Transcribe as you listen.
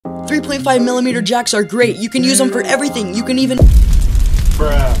3.5mm jacks are great. You can use them for everything. You can even...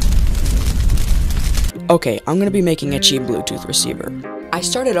 Okay, I'm gonna be making a cheap Bluetooth receiver. I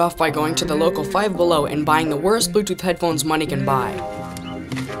started off by going to the local Five Below and buying the worst Bluetooth headphones money can buy.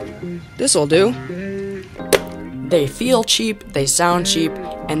 This'll do. They feel cheap, they sound cheap,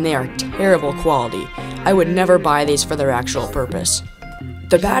 and they are terrible quality. I would never buy these for their actual purpose.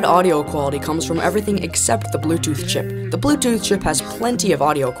 The bad audio quality comes from everything except the Bluetooth chip. The Bluetooth chip has plenty of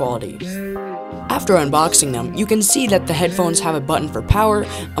audio quality. After unboxing them, you can see that the headphones have a button for power,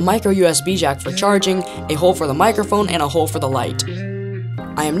 a micro USB jack for charging, a hole for the microphone, and a hole for the light.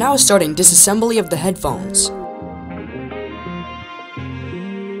 I am now starting disassembly of the headphones.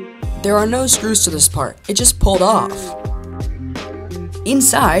 There are no screws to this part, it just pulled off.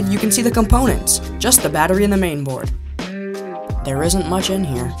 Inside, you can see the components, just the battery and the main board. There isn't much in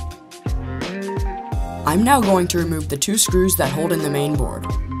here. I'm now going to remove the 2 screws that hold in the main board.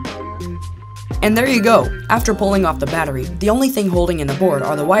 And there you go! After pulling off the battery, the only thing holding in the board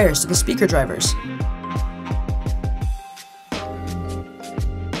are the wires to the speaker drivers.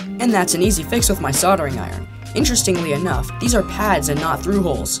 And that's an easy fix with my soldering iron. Interestingly enough, these are pads and not through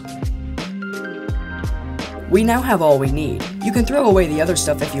holes. We now have all we need. You can throw away the other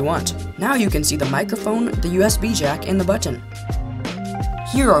stuff if you want. Now you can see the microphone, the USB jack, and the button.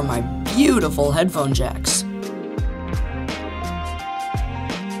 Here are my beautiful headphone jacks.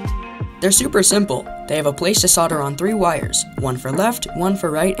 They're super simple. They have a place to solder on 3 wires, one for left, one for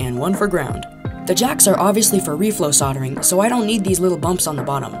right, and one for ground. The jacks are obviously for reflow soldering, so I don't need these little bumps on the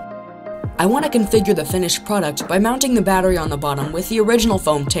bottom. I want to configure the finished product by mounting the battery on the bottom with the original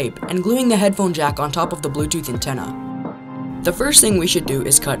foam tape and gluing the headphone jack on top of the Bluetooth antenna. The first thing we should do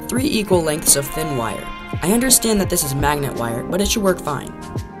is cut 3 equal lengths of thin wire. I understand that this is magnet wire, but it should work fine.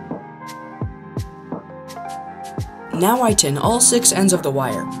 Now I tin all 6 ends of the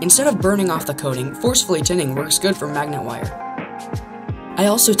wire. Instead of burning off the coating, forcefully tinning works good for magnet wire. I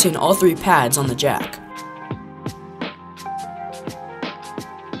also tin all 3 pads on the jack.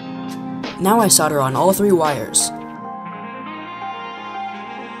 Now I solder on all 3 wires.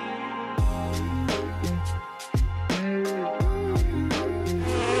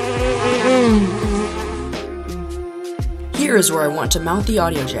 Here is where I want to mount the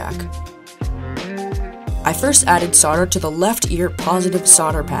audio jack. I first added solder to the left ear positive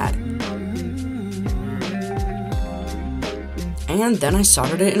solder pad. And then I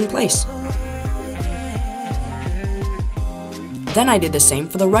soldered it in place. Then I did the same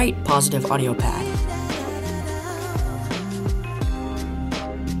for the right positive audio pad.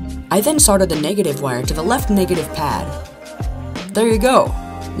 I then soldered the negative wire to the left negative pad. There you go.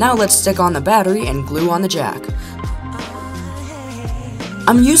 Now let's stick on the battery and glue on the jack.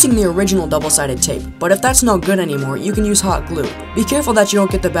 I'm using the original double-sided tape, but if that's not good anymore, you can use hot glue. Be careful that you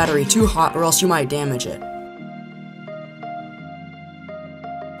don't get the battery too hot or else you might damage it.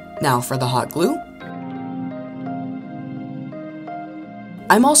 Now for the hot glue.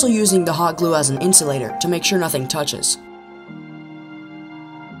 I'm also using the hot glue as an insulator to make sure nothing touches.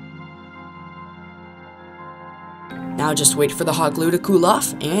 Now just wait for the hot glue to cool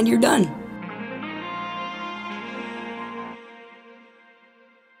off and you're done.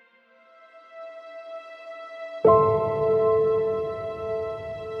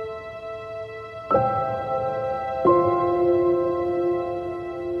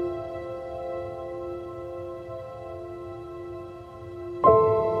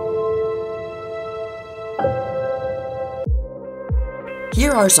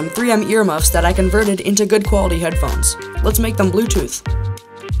 Here are some 3M earmuffs that I converted into good quality headphones. Let's make them Bluetooth.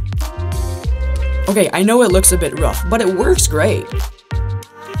 Okay, I know it looks a bit rough, but it works great.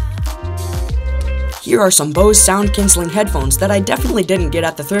 Here are some Bose sound canceling headphones that I definitely didn't get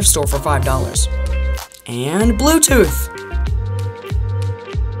at the thrift store for $5. And Bluetooth!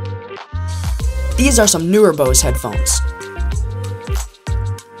 These are some newer Bose headphones.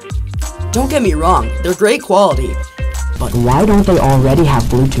 Don't get me wrong, they're great quality. But why don't they already have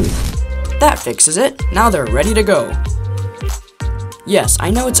Bluetooth? That fixes it. Now they're ready to go. Yes, I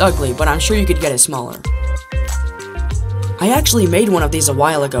know it's ugly, but I'm sure you could get it smaller. I actually made one of these a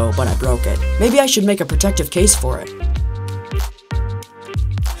while ago, but I broke it. Maybe I should make a protective case for it.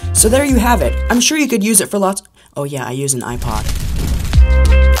 So there you have it. I'm sure you could use it for lots... Oh yeah, I use an iPod.